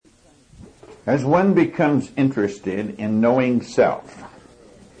As one becomes interested in knowing self,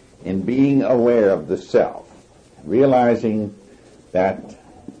 in being aware of the self, realizing that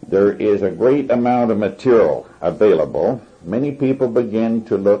there is a great amount of material available, many people begin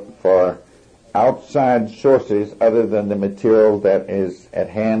to look for outside sources other than the material that is at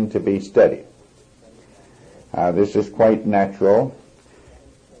hand to be studied. This is quite natural,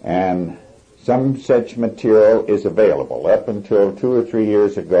 and some such material is available. Up until 2 or 3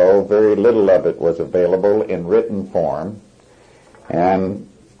 years ago, very little of it was available in written form, and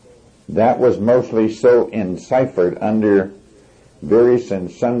that was mostly so enciphered under various and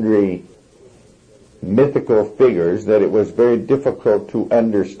sundry mythical figures that it was very difficult to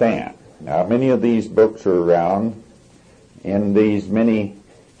understand. Now, many of these books are around in these many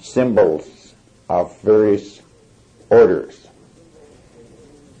symbols of various orders.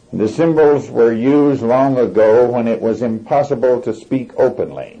 The symbols were used long ago when it was impossible to speak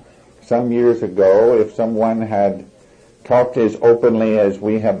openly. Some years ago, if someone had talked as openly as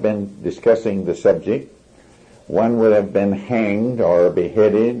we have been discussing the subject, one would have been hanged or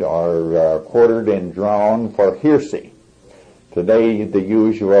beheaded or quartered and drawn for heresy. Today, the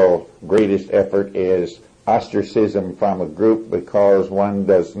usual greatest effort is ostracism from a group because one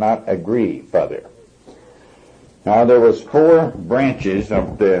does not agree further. Now, there was 4 branches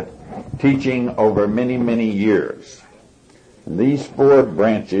of the teaching over many, many years. And these 4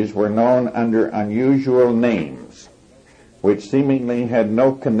 branches were known under unusual names, which seemingly had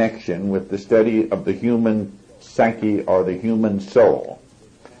no connection with the study of the human psyche or the human soul.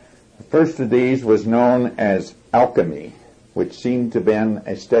 The first of these was known as alchemy, which seemed to have been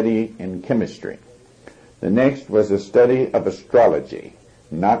a study in chemistry. The next was a study of astrology,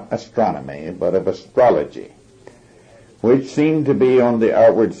 not astronomy, but of astrology, which seemed to be on the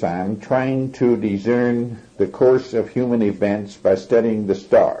outward side trying to discern the course of human events by studying the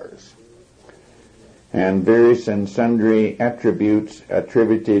stars, and various and sundry attributes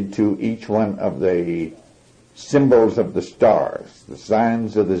attributed to each one of the symbols of the stars, the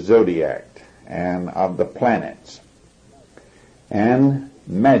signs of the zodiac and of the planets, and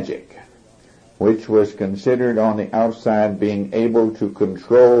magic, which was considered on the outside being able to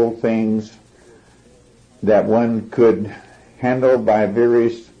control things that one could handle by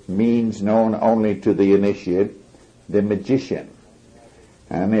various means known only to the initiate, the magician.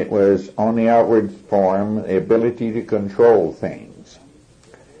 And it was on the outward form the ability to control things.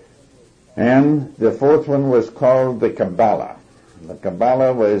 And the 4th one was called the Kabbalah. The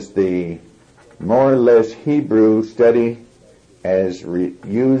Kabbalah was the more or less Hebrew study as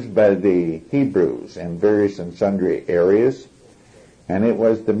used by the Hebrews in various and sundry areas, and it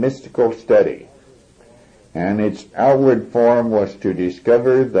was the mystical study. And its outward form was to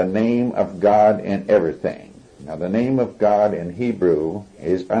discover the name of God in everything. Now, the name of God in Hebrew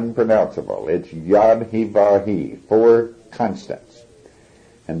is unpronounceable. It's Yod-He-Vah-He, 4 constants.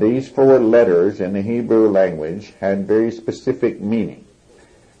 And these 4 letters in the Hebrew language had very specific meaning.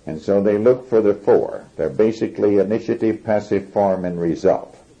 And so they look for the 4. They're basically initiative, passive form, and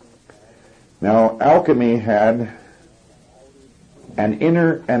result. Now, alchemy had an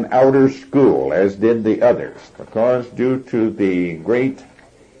inner and outer school, as did the others, because due to the great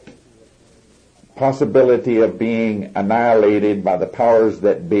possibility of being annihilated by the powers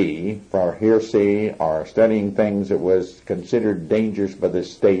that be for heresy or studying things that was considered dangerous by the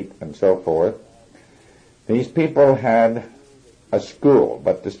state and so forth, these people had a school,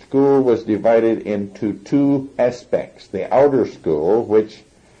 but the school was divided into 2 aspects. The outer school, which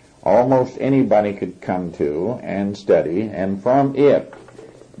almost anybody could come to and study, and from it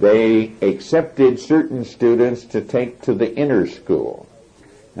they accepted certain students to take to the inner school.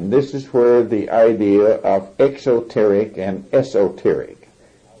 And this is where the idea of exoteric and esoteric.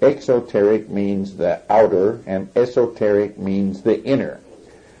 Exoteric means the outer, and esoteric means the inner.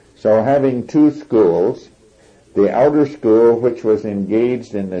 So having 2 schools, the outer school, which was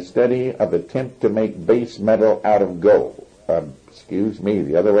engaged in the study of attempt to make base metal out of gold,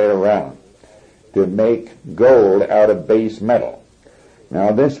 the other way around, to make gold out of base metal.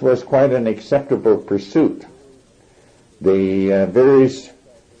 Now, this was quite an acceptable pursuit. The various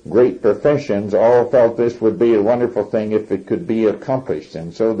great professions all felt this would be a wonderful thing if it could be accomplished,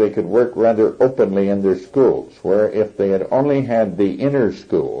 and so they could work rather openly in their schools, where if they had only had the inner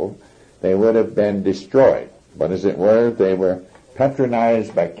school, they would have been destroyed. But as it were, they were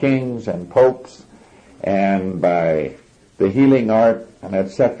patronized by kings and popes and by the healing art, and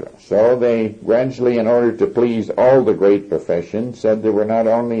etc. So they gradually, in order to please all the great professions, said they were not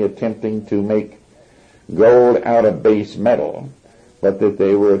only attempting to make gold out of base metal, but that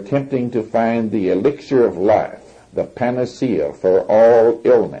they were attempting to find the elixir of life, the panacea for all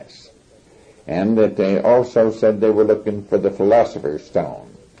illness. and that they also said they were looking for the philosopher's stone.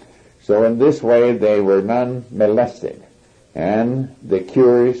 So in this way they were none molested, and the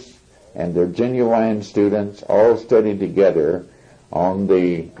curious and their genuine students all studied together on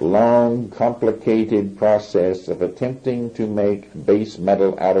the long, complicated process of attempting to make base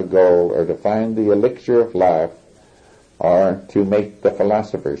metal out of gold, or to find the elixir of life, or to make the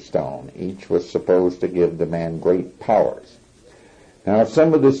philosopher's stone. Each was supposed to give the man great powers. Now,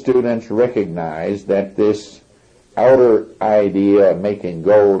 some of the students recognized that this outer idea of making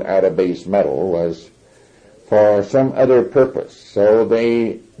gold out of base metal was for some other purpose. So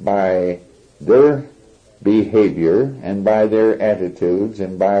they, by their behavior and by their attitudes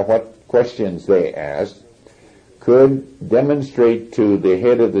and by what questions they asked, could demonstrate to the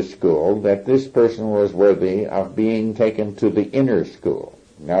head of the school that this person was worthy of being taken to the inner school.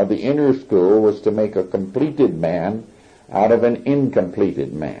 Now, the inner school was to make a completed man out of an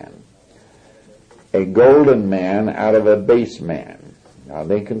incompleted man, a golden man out of a base man. Now,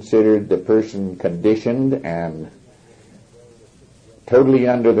 they considered the person conditioned and totally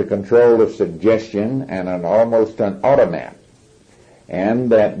under the control of suggestion and almost an automat, and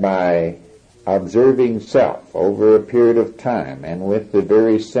that by observing self over a period of time and with the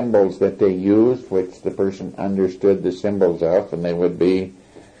very symbols that they used, which the person understood the symbols of, and they would be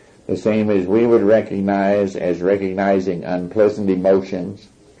the same as we would recognize as recognizing unpleasant emotions,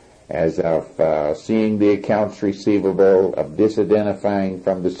 as of seeing the accounts receivable, of disidentifying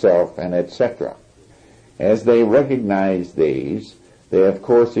from the self, and etc. As they recognized these, they of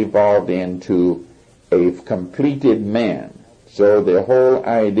course evolved into a completed man. So the whole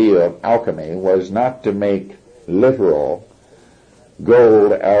idea of alchemy was not to make literal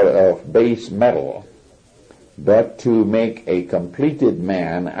gold out of base metal, but to make a completed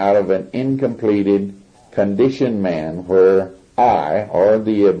man out of an incompleted, conditioned man, where I, or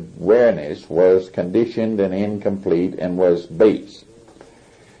the awareness, was conditioned and incomplete and was base.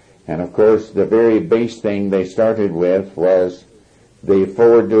 And of course, the very base thing they started with was the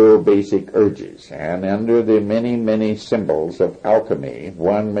four dual basic urges. And under the many, many symbols of alchemy,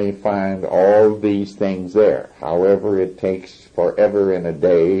 one may find all these things there. However, it takes forever and a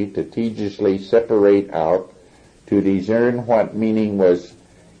day to tediously separate out, to discern what meaning was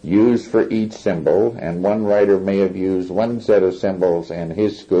used for each symbol, and one writer may have used one set of symbols in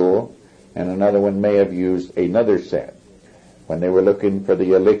his school, and another one may have used another set. When they were looking for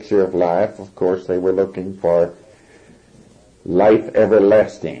the elixir of life, of course they were looking for life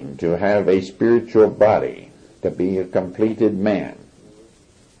everlasting, to have a spiritual body, to be a completed man.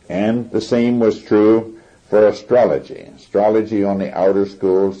 And the same was true for astrology. Astrology on the outer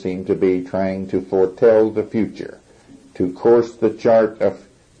school seemed to be trying to foretell the future, to course the chart of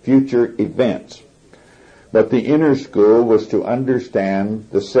future events. But the inner school was to understand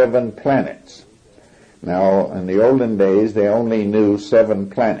the 7 planets. Now, in the olden days, they only knew 7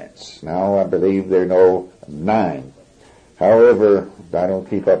 planets. Now, I believe there are no 9. However, I don't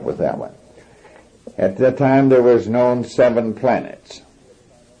keep up with that one. At that time, there was known 7 planets.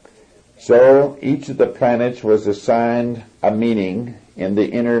 So, each of the planets was assigned a meaning in the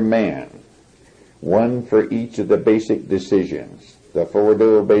inner man, one for each of the basic decisions. The 4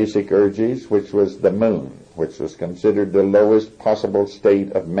 dual basic urges, which was the moon, which was considered the lowest possible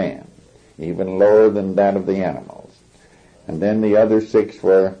state of man, even lower than that of the animals. And then the other 6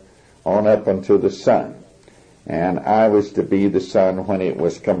 were on up unto the sun. And I was to be the sun when it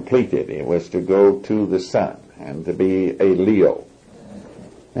was completed. It was to go to the sun and to be a Leo.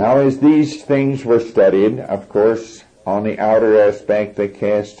 Now, as these things were studied, of course, on the outer aspect they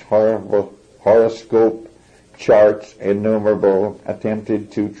cast horoscope charts, innumerable,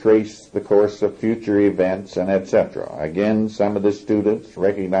 attempted to trace the course of future events, and etc. Again, some of the students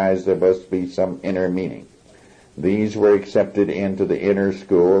recognized there must be some inner meaning. These were accepted into the inner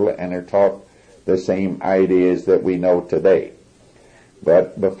school and are taught the same ideas that we know today.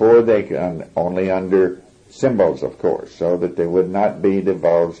 But before they can, only under symbols, of course, so that they would not be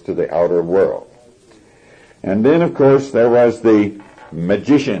divulged to the outer world. And then, of course, there was the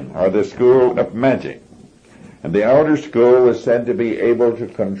magician, or the school of magic. And the outer school was said to be able to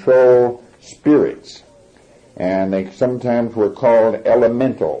control spirits. And they sometimes were called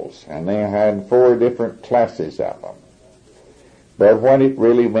elementals, and they had 4 different classes of them. But what it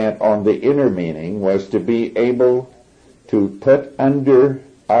really meant on the inner meaning was to be able to put under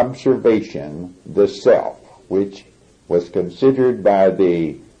observation the self, which was considered by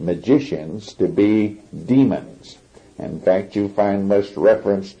the magicians to be demons. In fact, you find most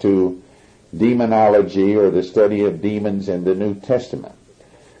reference to demonology, or the study of demons, in the New Testament.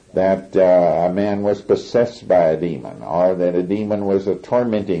 that a man was possessed by a demon, or that a demon was a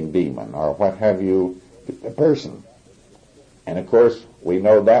tormenting demon, or what have you, the person. And of course, we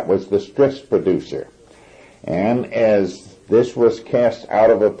know that was the stress producer. And as this was cast out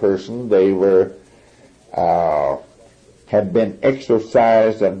of a person, they were had been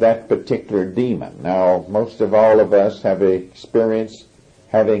exorcised of that particular demon. Now, most of all of us have experienced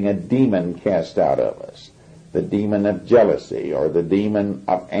having a demon cast out of us. The demon of jealousy, or the demon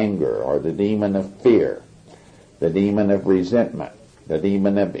of anger, or the demon of fear, the demon of resentment, the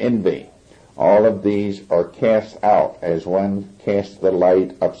demon of envy. All of these are cast out as one casts the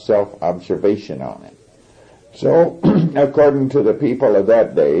light of self-observation on it. So, according to the people of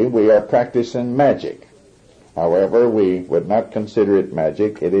that day, we are practicing magic. However, we would not consider it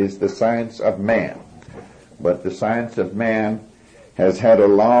magic. It is the science of man. But the science of man has had a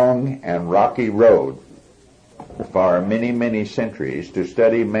long and rocky road for many, many centuries. To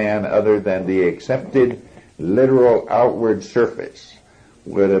study man other than the accepted literal outward surface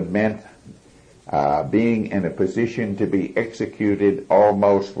would have meant being in a position to be executed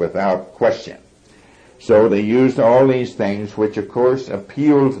almost without question. So they used all these things, which of course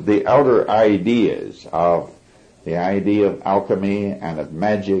appealed to the outer ideas of the idea of alchemy and of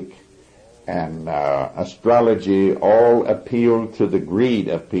magic and astrology, all appealed to the greed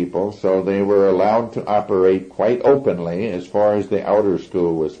of people, so they were allowed to operate quite openly as far as the outer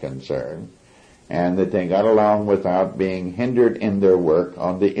school was concerned, and that they got along without being hindered in their work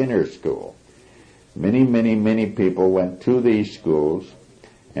on the inner school. Many, many, many people went to these schools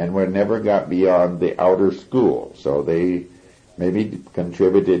and were never got beyond the outer school, so they maybe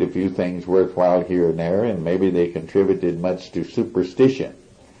contributed a few things worthwhile here and there, and maybe they contributed much to superstition.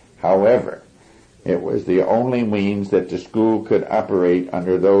 However, it was the only means that the school could operate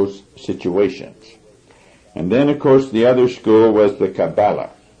under those situations. And then, of course, the other school was the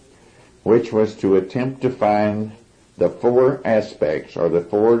Kabbalah, which was to attempt to find the four aspects, or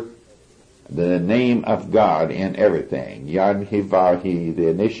the name of God in everything. Yad He Vav He, the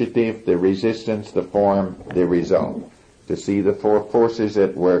initiative, the resistance, the form, the result. To see the four forces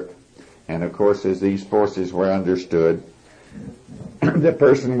at work. And of course, as these forces were understood, the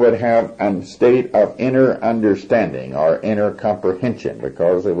person would have a state of inner understanding or inner comprehension,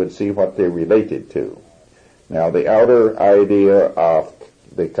 because they would see what they related to. Now, the outer idea of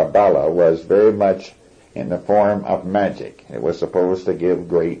the Kabbalah was very much in the form of magic. It was supposed to give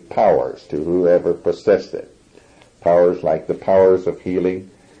great powers to whoever possessed it. Powers like the powers of healing,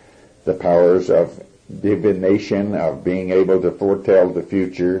 the powers of divination, of being able to foretell the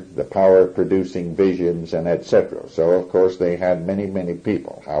future, the power of producing visions, and etc. So, of course, they had many, many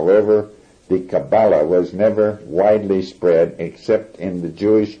people. However, the Kabbalah was never widely spread except in the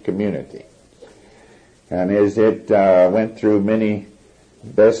Jewish community. And as it went through many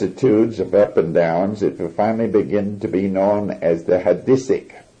vicissitudes of up and downs, it would finally begin to be known as the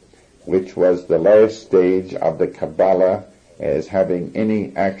Hadithic, which was the last stage of the Kabbalah as having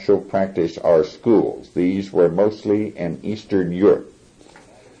any actual practice or schools. These were mostly in Eastern Europe.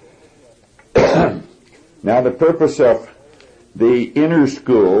 Now, the purpose of the inner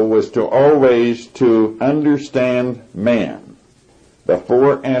school was to always to understand man, the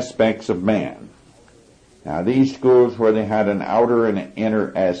four aspects of man. Now, these schools where they had an outer and an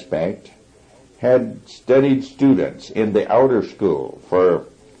inner aspect had studied students in the outer school for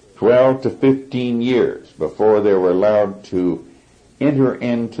 12 to 15 years before they were allowed to enter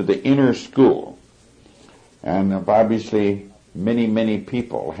into the inner school. And obviously, many, many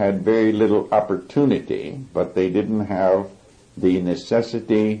people had very little opportunity, but they didn't have the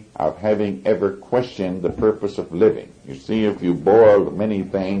necessity of having ever questioned the purpose of living. You see, if you boiled many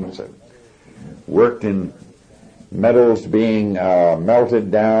things and worked in metals being melted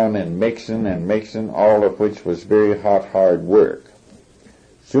down and mixing, all of which was very hot, hard work,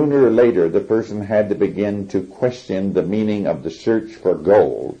 sooner or later the person had to begin to question the meaning of the search for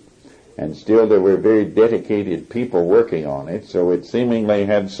gold. And still there were very dedicated people working on it, so it seemingly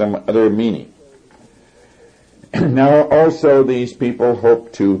had some other meaning. Now also these people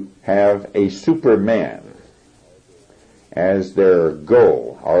hoped to have a Superman as their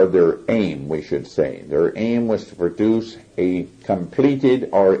goal, or their aim, we should say. Their aim was to produce a completed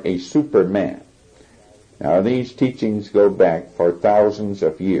or a Superman. Now, these teachings go back for thousands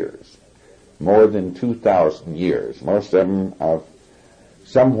of years, more than 2,000 years. Most of them are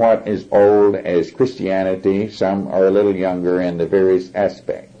somewhat as old as Christianity. Some are a little younger in the various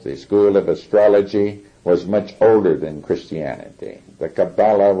aspects. The school of astrology was much older than Christianity. The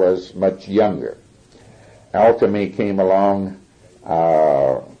Kabbalah was much younger. Alchemy came along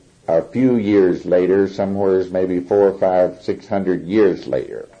a few years later, somewhere maybe 400, 500, 600 years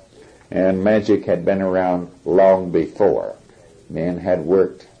later. and magic had been around long before. Men had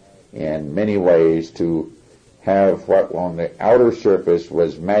worked in many ways to have what on the outer surface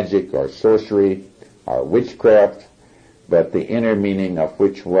was magic or sorcery or witchcraft, but the inner meaning of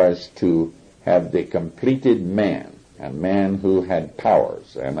which was to have the completed man, a man who had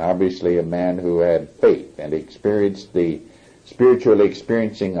powers, and obviously a man who had faith and experienced the spiritual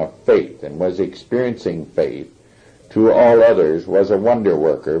experiencing of faith and was experiencing faith to all others, was a wonder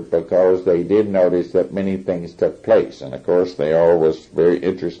worker, because they did notice that many things took place, and of course they all was very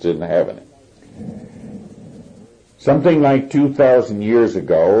interested in having it. Something like 2,000 years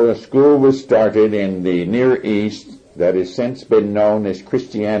ago, a school was started in the Near East that has since been known as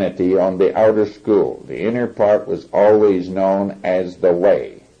Christianity on the outer school. The inner part was always known as the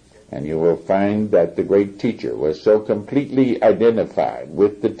Way, and you will find that the great teacher was so completely identified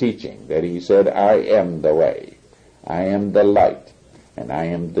with the teaching that he said, I am the Way, I am the light, and I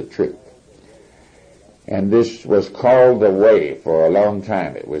am the truth. And this was called the Way for a long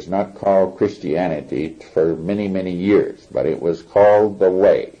time. It was not called Christianity for many, many years, but it was called the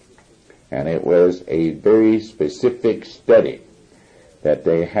Way. And it was a very specific study that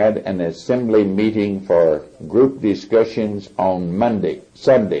they had an assembly meeting for group discussions on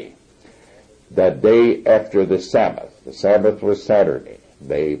Sunday, the day after the Sabbath. The Sabbath was Saturday.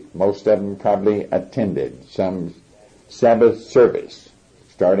 Most of them probably attended some Sabbath service,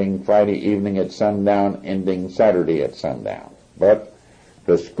 starting Friday evening at sundown, ending Saturday at sundown. But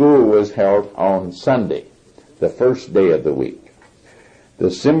the school was held on Sunday, the first day of the week.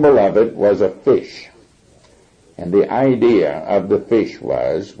 The symbol of it was a fish, and the idea of the fish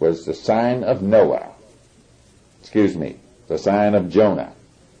was the sign of the sign of Jonah.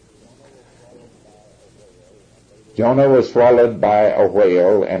 Jonah was swallowed by a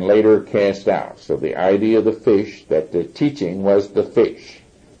whale and later cast out. So the idea of the fish, that the teaching was the fish,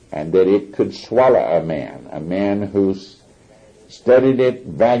 and that it could swallow a man who studied it,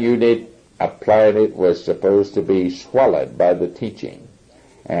 valued it, applied it, was supposed to be swallowed by the teaching.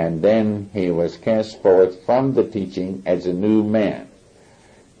 And then he was cast forth from the teaching as a new man.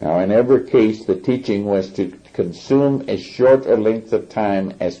 Now, in every case, the teaching was to consume as short a length of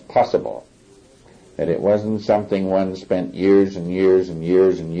time as possible. That it wasn't something one spent years and years and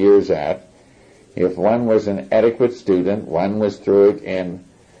years and years at. If one was an adequate student, one was through it in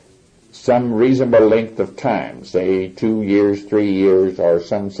some reasonable length of time, say 2 years, 3 years, or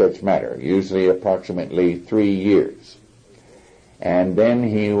some such matter, usually approximately 3 years. And then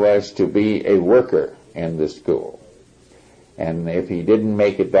he was to be a worker in the school. And if he didn't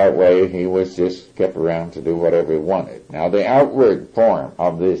make it that way, he was just kept around to do whatever he wanted. Now, the outward form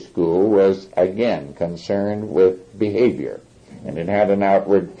of this school was, again, concerned with behavior, and it had an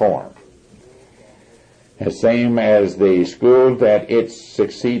outward form. The same as the school that it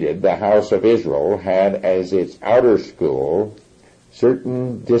succeeded, the House of Israel, had as its outer school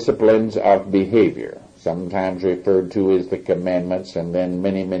certain disciplines of behavior, sometimes referred to as the commandments, and then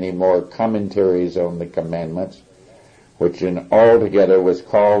many, many more commentaries on the commandments, which in altogether was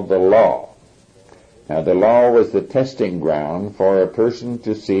called the law. Now, the law was the testing ground for a person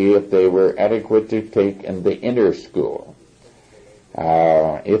to see if they were adequate to take in the inner school.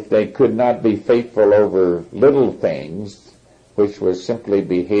 If they could not be faithful over little things, which was simply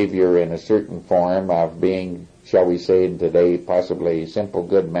behavior in a certain form of being, shall we say in today, possibly simple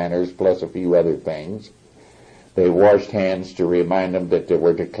good manners plus a few other things. They washed hands to remind them that they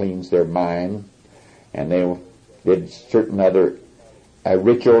were to cleanse their mind, and they did certain other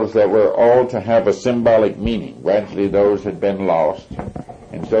rituals that were all to have a symbolic meaning. Gradually those had been lost,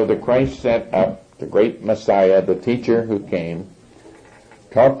 and so the Christ set up the great Messiah, the teacher who came,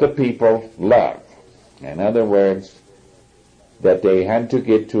 taught the people love. In other words, that they had to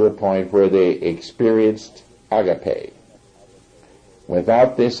get to a point where they experienced agape.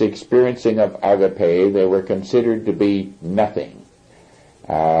 Without this experiencing of agape, they were considered to be nothing.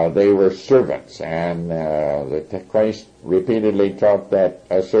 They were servants, and Christ repeatedly taught that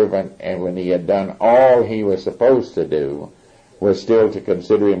a servant, and when he had done all he was supposed to do, was still to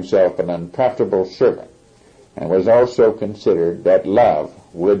consider himself an unprofitable servant, and was also considered that love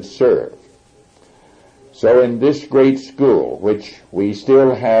would serve. So in this great school, which we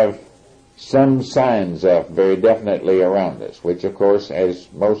still have some signs of very definitely around us, which of course, as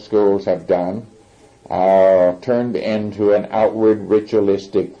most schools have done, turned into an outward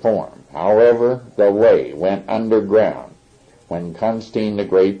ritualistic form. However, the Way went underground when Constantine the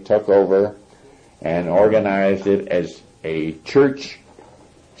Great took over and organized it as a church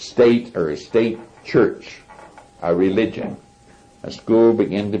state, or a state church, a religion. A school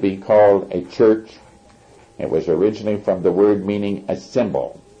began to be called a church. It was originally from the word meaning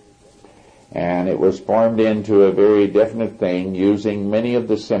assemble. And it was formed into a very definite thing using many of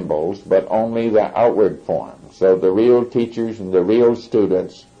the symbols, but only the outward form. So the real teachers and the real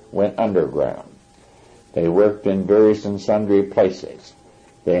students went underground. They worked in various and sundry places.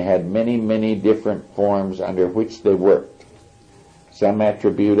 They had many, many different forms under which they worked. Some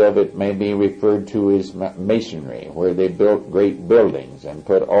attribute of it may be referred to as masonry, where they built great buildings and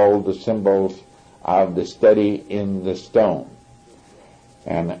put all the symbols of the study in the stone.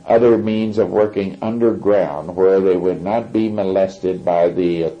 And other means of working underground where they would not be molested by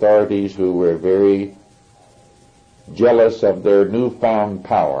the authorities who were very jealous of their newfound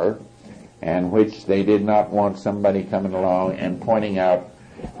power, and which they did not want somebody coming along and pointing out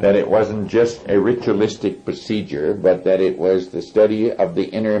that it wasn't just a ritualistic procedure, but that it was the study of the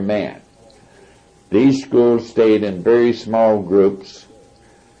inner man. These schools stayed in very small groups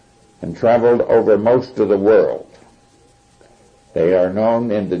and traveled over most of the world. They are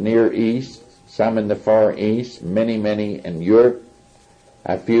known in the Near East, some in the Far East, many, many in Europe,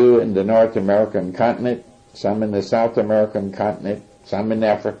 a few in the North American continent, some in the South American continent, some in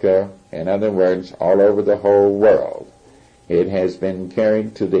Africa, in other words, all over the whole world. It has been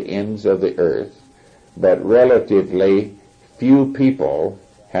carried to the ends of the earth, but relatively few people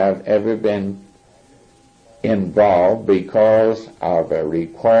have ever been involved because of a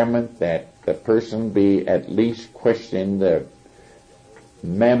requirement that the person be at least questioned the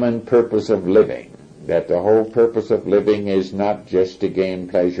mammon purpose of living, that the whole purpose of living is not just to gain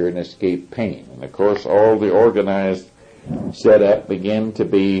pleasure and escape pain. And of course all the organized setup began to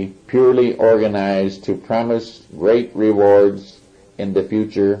be purely organized to promise great rewards in the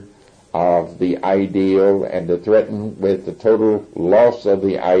future of the ideal and to threaten with the total loss of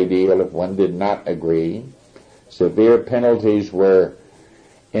the ideal if one did not agree. Severe penalties were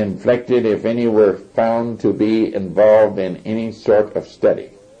inflicted if any were found to be involved in any sort of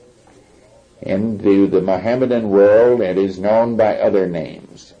study. Into the Mohammedan world it is known by other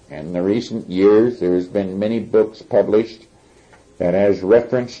names. In the recent years there has been many books published that has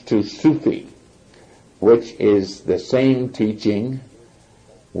reference to Sufi, which is the same teaching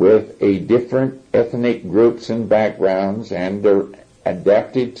with a different ethnic groups and backgrounds, and they're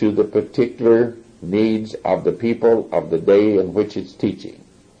adapted to the particular needs of the people of the day in which it's teaching.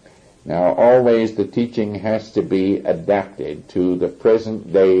 Now, always the teaching has to be adapted to the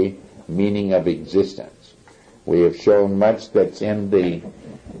present day meaning of existence. We have shown much that's in the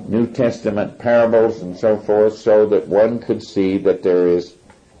New Testament parables and so forth, so that one could see that there is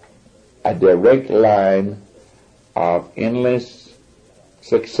a direct line of endless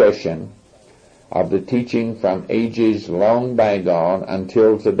succession of the teaching from ages long bygone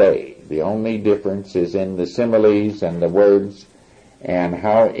until today. The only difference is in the similes and the words and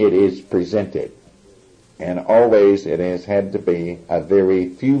how it is presented. And always it has had to be a very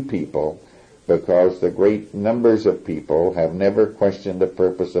few people, because the great numbers of people have never questioned the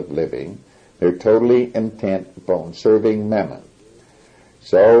purpose of living. They're totally intent upon serving mammon.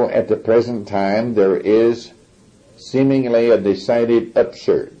 So at the present time there is seemingly a decided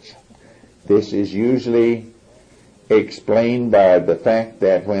upsurge. This is usually explained by the fact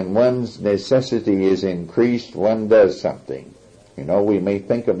that when one's necessity is increased, one does something. You know, we may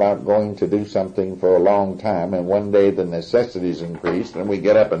think about going to do something for a long time, and one day the necessity is increased and we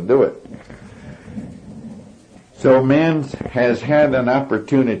get up and do it. So man has had an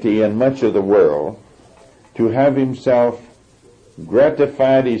opportunity in much of the world to have himself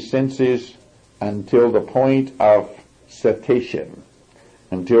gratified his senses until the point of satiation,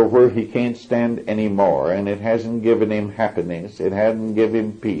 until where he can't stand any more, and it hasn't given him happiness, it hasn't given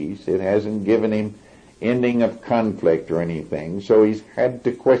him peace, it hasn't given him ending of conflict or anything, so he's had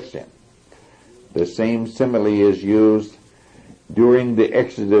to question. The same simile is used during the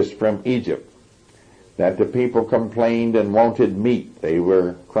Exodus from Egypt, that the people complained and wanted meat. They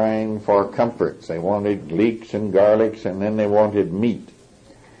were crying for comforts. They wanted leeks and garlics, and then they wanted meat.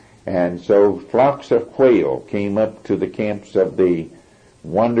 And so flocks of quail came up to the camps of the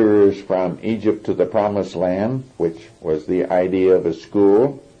wanderers from Egypt to the Promised Land, which was the idea of a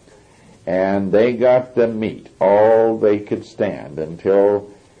school, and they got the meat, all they could stand, until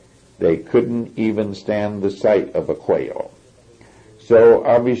they couldn't even stand the sight of a quail. So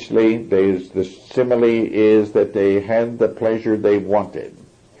obviously the simile is that they had the pleasure they wanted,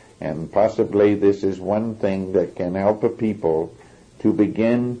 and possibly this is one thing that can help a people to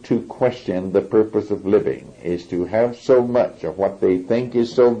begin to question the purpose of living, is to have so much of what they think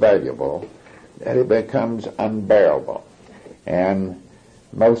is so valuable that it becomes unbearable. And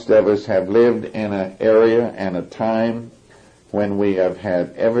most of us have lived in an area and a time when we have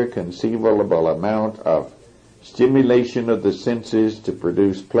had every conceivable amount of stimulation of the senses to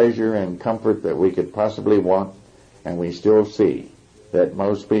produce pleasure and comfort that we could possibly want, and we still see that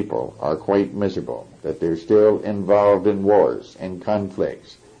most people are quite miserable, that they're still involved in wars, in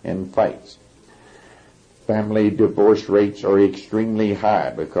conflicts, in fights. Family divorce rates are extremely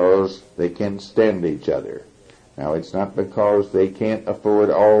high because they can't stand each other. Now, it's not because they can't afford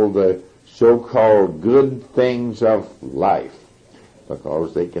all the so-called good things of life,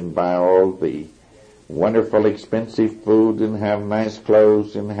 because they can buy all the wonderful expensive food and have nice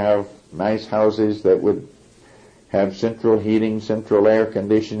clothes and have nice houses that would have central heating, central air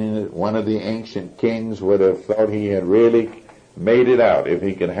conditioning. One of the ancient kings would have thought he had really made it out if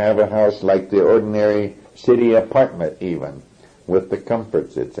he could have a house like the ordinary city apartment even, with the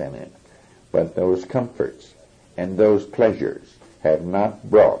comforts that's in it. But those comforts and those pleasures have not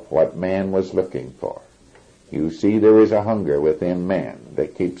brought what man was looking for. You see, there is a hunger within man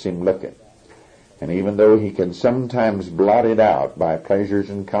that keeps him looking. And even though he can sometimes blot it out by pleasures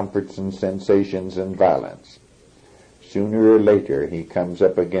and comforts and sensations and violence, sooner or later he comes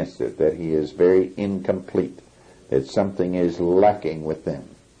up against it, that he is very incomplete, that something is lacking within,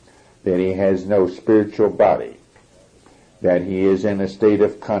 that he has no spiritual body, that he is in a state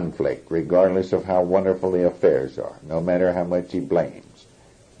of conflict, regardless of how wonderful the affairs are, no matter how much he blames.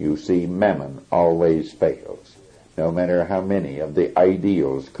 You see, mammon always fails, no matter how many of the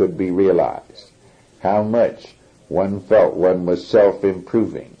ideals could be realized, how much one felt one was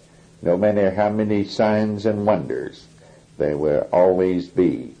self-improving, no matter how many signs and wonders. There will always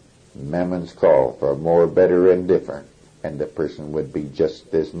be mammon's call for more, better, and different, and the person would be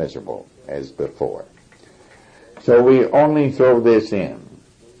just as miserable as before. So we only throw this in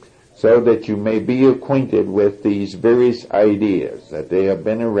so that you may be acquainted with these various ideas, that they have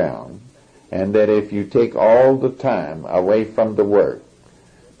been around, and that if you take all the time away from the work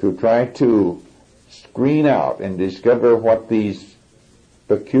to try to screen out and discover what these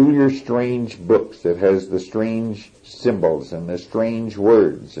peculiar, strange books that has the strange symbols and the strange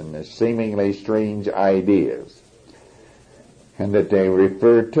words and the seemingly strange ideas, and that they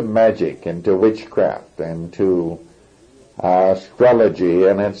refer to magic and to witchcraft and to astrology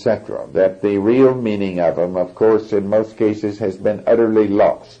and etc., that the real meaning of them, of course, in most cases has been utterly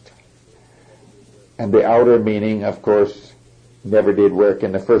lost. And the outer meaning, of course, never did work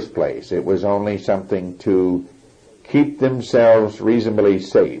in the first place. It was only something to keep themselves reasonably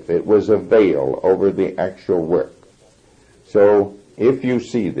safe. It was a veil over the actual work. So if you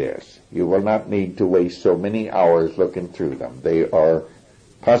see this, you will not need to waste so many hours looking through them. They are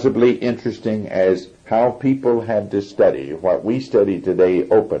possibly interesting as how people had to study what we study today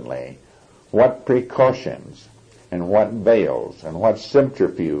openly, what precautions and what veils and what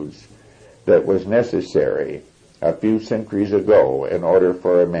subterfuge that was necessary a few centuries ago in order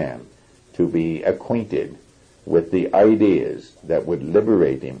for a man to be acquainted with the ideas that would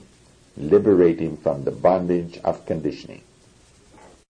liberate him from the bondage of conditioning.